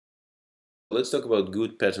Let's talk about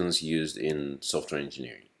good patterns used in software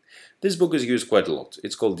engineering. This book is used quite a lot.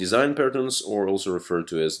 It's called Design Patterns, or also referred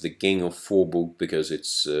to as the Gang of Four book, because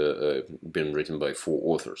it's been written by four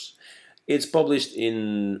authors. It's published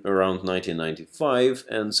in around 1995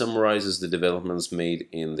 and summarizes the developments made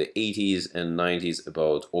in the 80s and 90s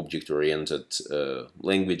about object-oriented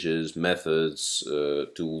languages, methods,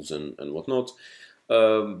 tools, and whatnot.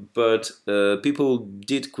 But people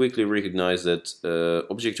did quickly recognize that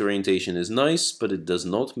object orientation is nice, but it does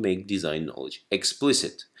not make design knowledge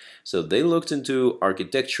explicit. So they looked into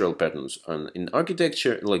architectural patterns. And in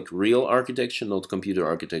architecture, like real architecture, not computer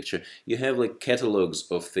architecture, you have like catalogs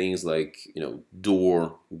of things like,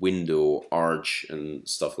 door, window, arch, and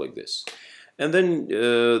stuff like this. And then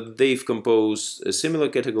they've composed a similar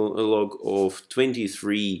catalog of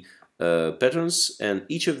 23 patterns, and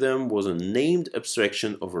each of them was a named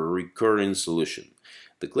abstraction of a recurring solution.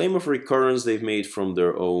 The claim of recurrence they've made from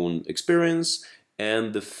their own experience,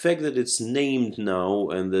 and the fact that it's named now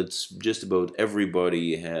and that just about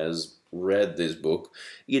everybody has read this book,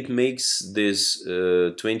 it makes this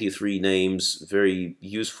 23 names very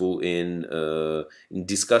useful in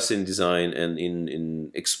discussing design and in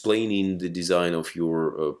explaining the design of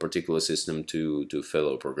your particular system to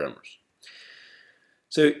fellow programmers.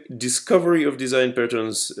 So discovery of design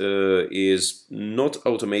patterns is not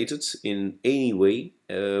automated in any way,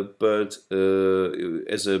 but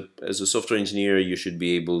as a software engineer, you should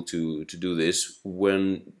be able to do this.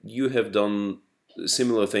 When you have done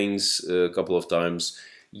similar things a couple of times,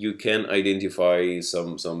 you can identify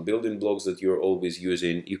some building blocks that you're always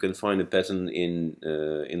using. You can find a pattern in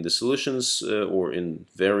the solutions or in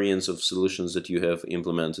variants of solutions that you have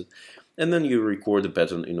implemented, and then you record the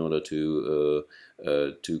pattern in order to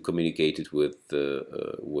communicate it with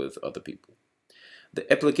other people. The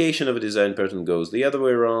application of a design pattern goes the other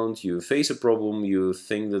way around. You face a problem, you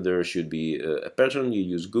think that there should be a pattern, you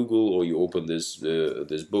use Google or you open this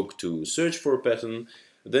book to search for a pattern.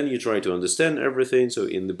 Then you try to understand everything. So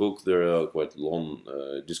in the book there are quite long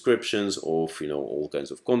descriptions of all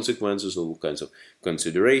kinds of consequences, all kinds of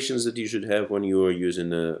considerations that you should have when you are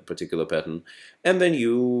using a particular pattern, and then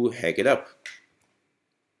you hack it up.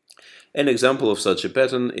 An example of such a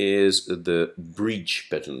pattern is the bridge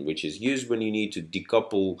pattern, which is used when you need to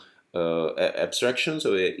decouple abstraction,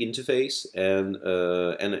 so an interface, and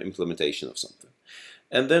an implementation of something.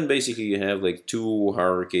 And then basically you have like two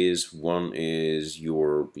hierarchies. One is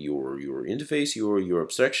your interface, your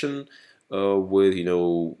abstraction, with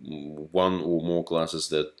one or more classes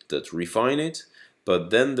that refine it.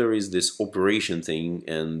 But then there is this operation thing,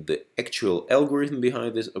 and the actual algorithm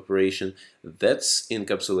behind this operation that's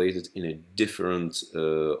encapsulated in a different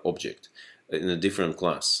object, in a different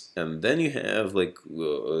class. And then you have like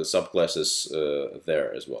subclasses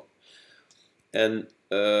there as well. And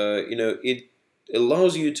it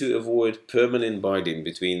allows you to avoid permanent binding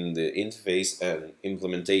between the interface and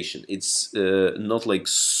implementation. It's not like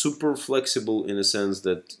super flexible in a sense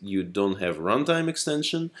that you don't have runtime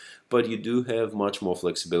extension, but you do have much more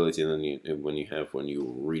flexibility than when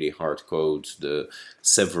you really hard code the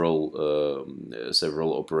several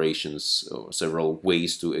operations or several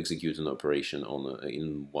ways to execute an operation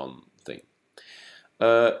in one thing.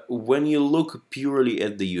 When you look purely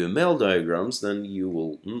at the UML diagrams, then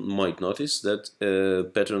you might notice that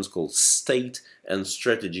patterns called state and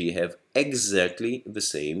strategy have exactly the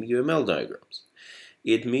same UML diagrams.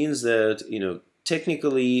 It means that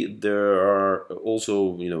technically there are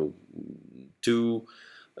also two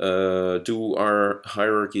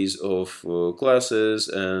hierarchies of classes,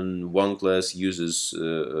 and one class uses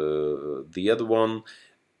the other one,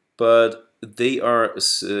 but they are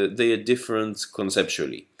different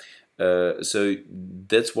conceptually. So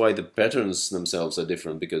that's why the patterns themselves are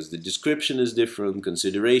different, because the description is different,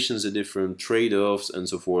 considerations are different, trade-offs, and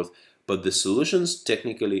so forth, but the solutions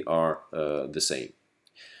technically are the same.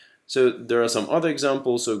 So there are some other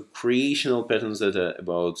examples. So creational patterns that are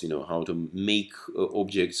about how to make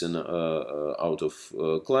objects and out of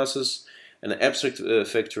classes. An abstract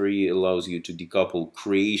factory allows you to decouple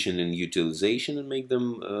creation and utilization and make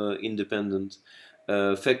them independent.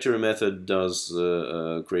 Factory method does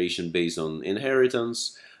creation based on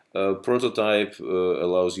inheritance. Prototype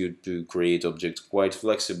allows you to create objects quite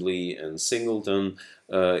flexibly, and singleton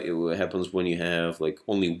it happens when you have like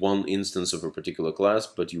only one instance of a particular class,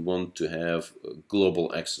 but you want to have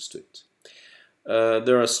global access to it.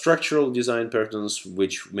 There are structural design patterns,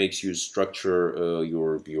 which makes you structure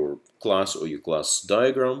your class or your class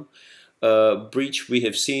diagram. Breach we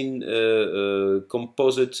have seen.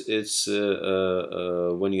 Composite, it's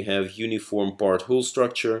when you have uniform part-whole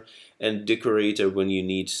structure, and decorator when you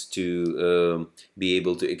need to be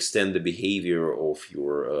able to extend the behavior of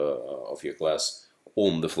your class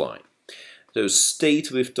on the fly. So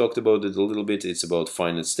state, we've talked about it a little bit. It's about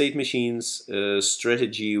finite state machines.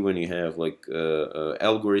 Strategy, when you have like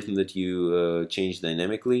algorithm that you change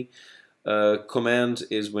dynamically. Command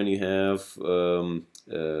is when you have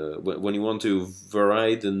when you want to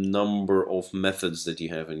vary the number of methods that you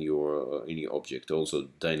have in your object, also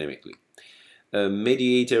dynamically.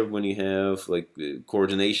 Mediator, when you have like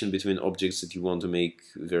coordination between objects that you want to make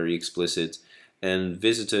very explicit. And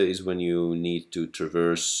visitor is when you need to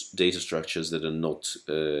traverse data structures that are not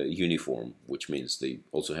uniform, which means they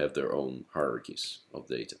also have their own hierarchies of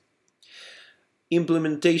data.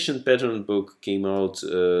 Implementation pattern book came out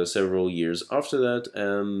several years after that,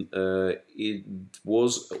 and it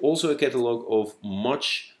was also a catalog of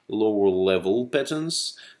much lower level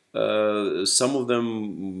patterns. Some of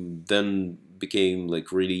them then became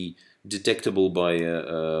like really detectable by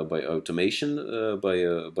automation, by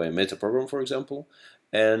a meta program, for example.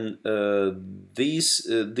 And these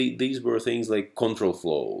were things like control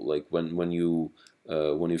flow, like when you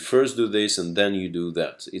first do this and then you do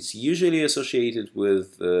that. It's usually associated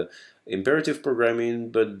with imperative programming,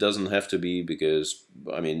 but doesn't have to be, because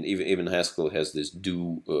I mean even Haskell has this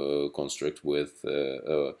do construct with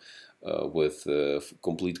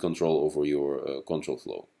complete control over your control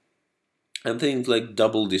flow. And things like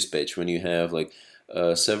double dispatch, when you have like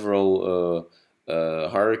several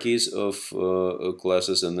hierarchies of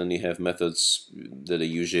classes, and then you have methods that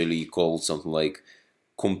are usually called something like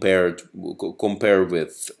compare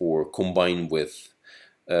with or combine with,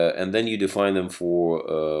 and then you define them for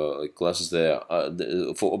like classes that are,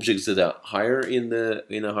 for objects that are higher in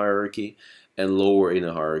a hierarchy and lower in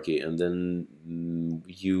a hierarchy, and then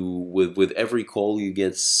you with every call you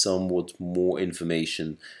get somewhat more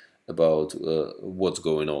information about what's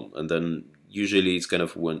going on. And then usually it's kind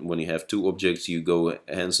of when you have two objects, you go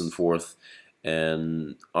hands and forth,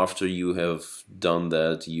 and after you have done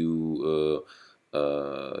that, you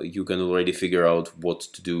can already figure out what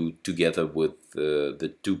to do together with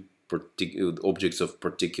the two objects of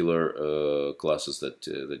particular classes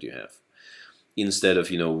that you have, instead of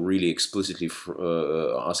really explicitly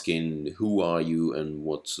asking who are you and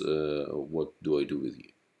what do I do with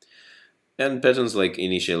you. And patterns like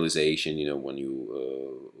initialization,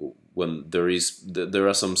 when there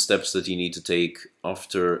are some steps that you need to take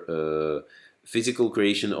after physical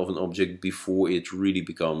creation of an object before it really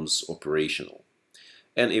becomes operational.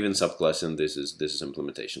 And even subclassing, this is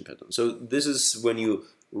implementation pattern. So this is when you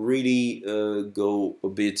really go a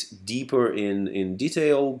bit deeper in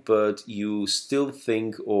detail, but you still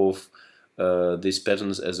think of these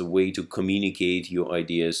patterns as a way to communicate your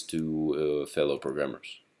ideas to fellow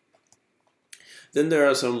programmers. Then there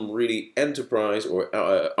are some really enterprise or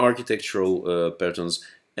architectural patterns,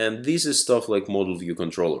 and this is stuff like model view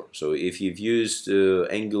controller. So if you've used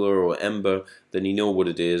Angular or Ember, then you know what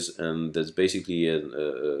it is, and that's basically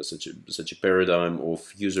such a paradigm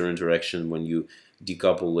of user interaction when you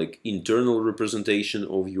decouple like internal representation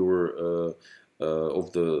of your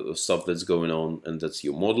of the stuff that's going on, and that's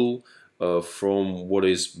your model, from what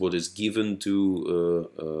is given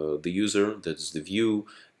to the user, that is the view,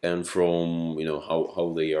 and from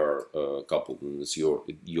how they are coupled, and it's your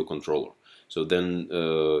controller. So then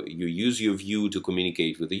you use your view to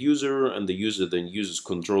communicate with the user, and the user then uses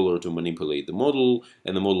controller to manipulate the model,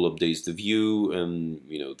 and the model updates the view, and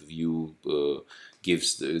the view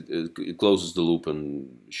closes the loop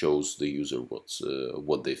and shows the user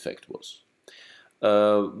what the effect was.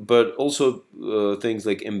 But also things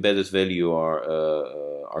like embedded value are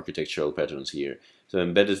architectural patterns here. So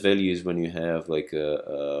embedded value is when you have like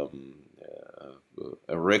a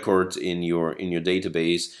record in your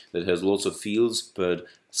database that has lots of fields, but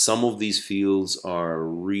some of these fields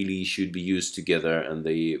should be used together, and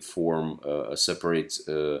they form a separate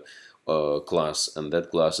class, and that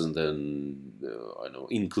class is then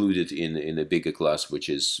included in a bigger class, which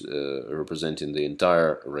is representing the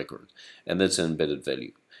entire record, and that's an embedded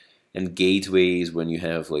value. And gateways, when you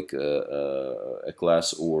have like a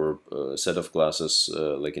class or a set of classes,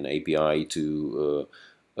 like an API to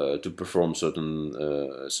perform certain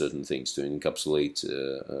things, to encapsulate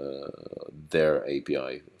their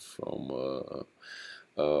API from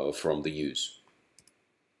the use.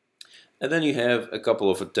 And then you have a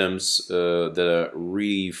couple of attempts that are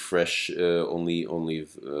really fresh, only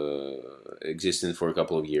existing for a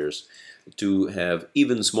couple of years, to have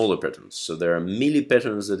even smaller patterns. So there are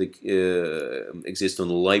millipatterns that exist on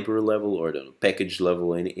the library level or the package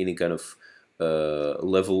level, any kind of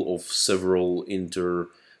level of several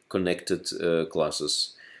interconnected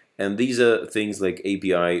classes. And these are things like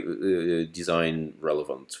API design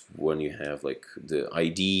relevant, when you have like the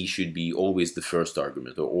ID should be always the first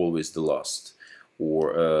argument or always the last,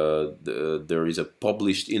 or there is a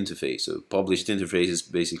published interface. So published interface is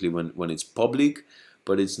basically when it's public,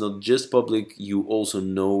 but it's not just public, you also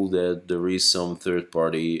know that there is some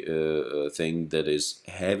third-party thing that is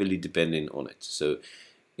heavily dependent on it. So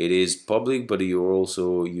it is public, but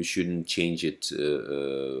you shouldn't change it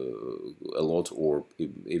a lot or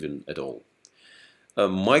even at all.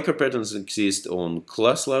 Micropatterns exist on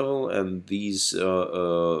class level, and these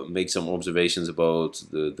make some observations about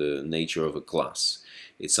the nature of a class.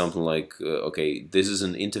 It's something like, okay, this is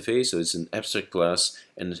an interface, so it's an abstract class,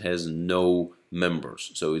 and it has no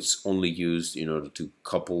members. So it's only used in order to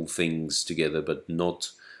couple things together, but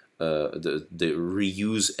not the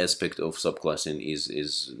reuse aspect of subclassing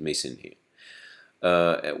is missing here.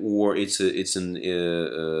 Or it's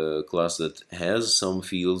a class that has some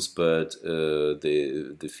fields, but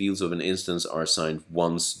the fields of an instance are assigned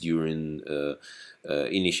once during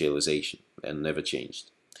initialization and never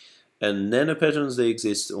changed. And nanopatterns, they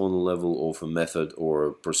exist on the level of a method or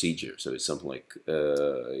a procedure. So it's something like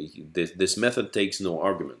this method takes no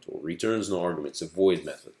argument or returns no argument. It's a void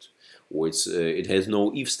method. Or it has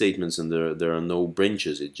no if statements and there are no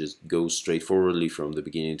branches. It just goes straightforwardly from the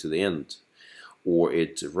beginning to the end. Or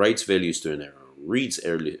it writes values to an array, reads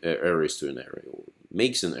arrays to an array, or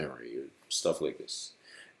makes an array, or stuff like this.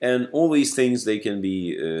 And all these things, they can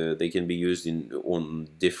be used on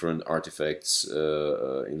different artifacts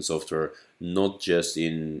in software, not just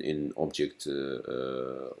in object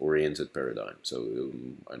oriented paradigm. So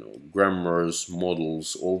I know grammars,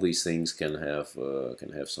 models, all these things can have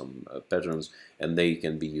some patterns, and they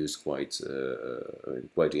can be used quite in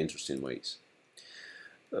quite interesting ways.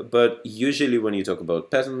 But usually when you talk about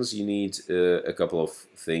patterns, you need a couple of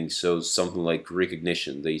things. So something like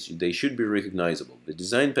recognition. They should be recognizable. The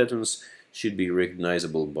design patterns should be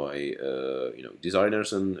recognizable by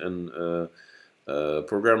designers and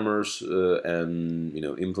programmers, and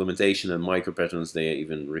implementation and micro patterns. They are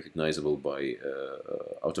even recognizable by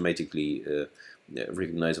automatically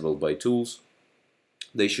recognizable by tools.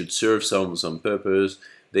 They should serve some purpose.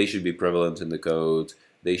 They should be prevalent in the code.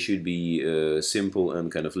 They should be simple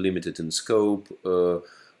and kind of limited in scope,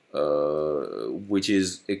 which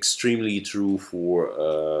is extremely true for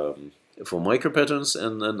micropatterns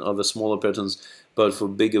and other smaller patterns. But for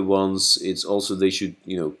bigger ones, it's also they should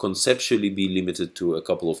conceptually be limited to a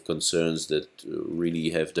couple of concerns that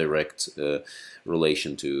really have direct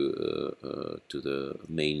relation to the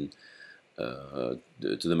main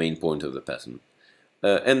point of the pattern.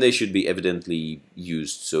 And they should be evidently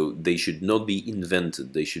used, so they should not be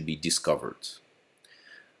invented, they should be discovered.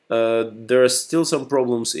 There are still some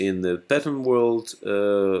problems in the pattern world.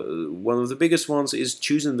 One of the biggest ones is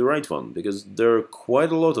choosing the right one, because there are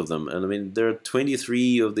quite a lot of them. And I mean, there are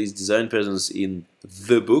 23 of these design patterns in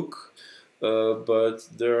the book, but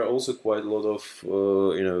there are also quite a lot of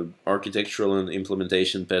architectural and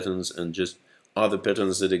implementation patterns and just other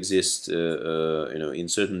patterns that exist in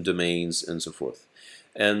certain domains and so forth.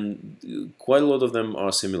 And quite a lot of them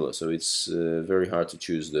are similar, so it's very hard to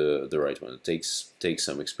choose the right one. It takes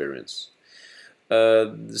some experience.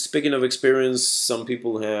 Speaking of experience, some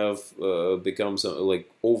people have become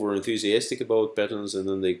over enthusiastic about patterns, and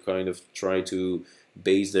then they kind of try to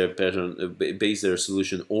base their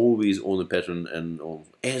solution always on a pattern and on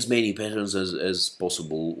as many patterns as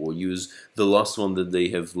possible, or use the last one that they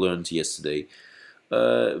have learned yesterday.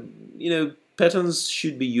 Patterns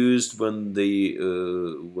should be used when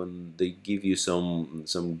they give you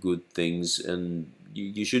some good things, and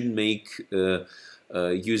you shouldn't make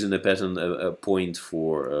using a pattern a point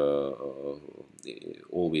for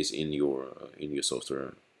always in your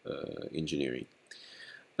software engineering.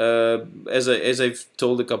 As I've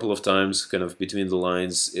told a couple of times, kind of between the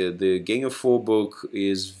lines, the Gang of Four book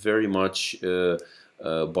is very much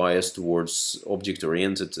biased towards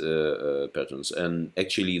object-oriented patterns, and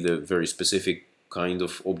actually the very specific kind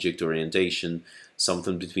of object orientation,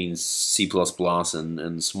 something between C++ and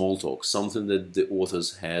Smalltalk, something that the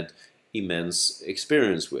authors had immense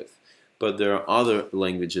experience with. But there are other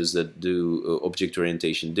languages that do object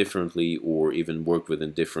orientation differently, or even work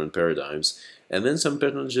within different paradigms, and then some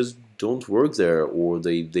patterns just don't work there, or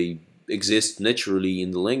they exist naturally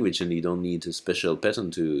in the language, and you don't need a special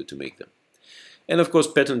pattern to make them. And of course,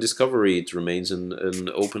 pattern discovery, it remains an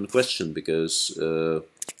open question because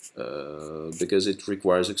it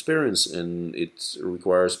requires experience and it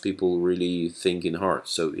requires people really thinking hard.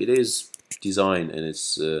 So it is design, and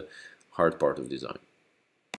it's a hard part of design.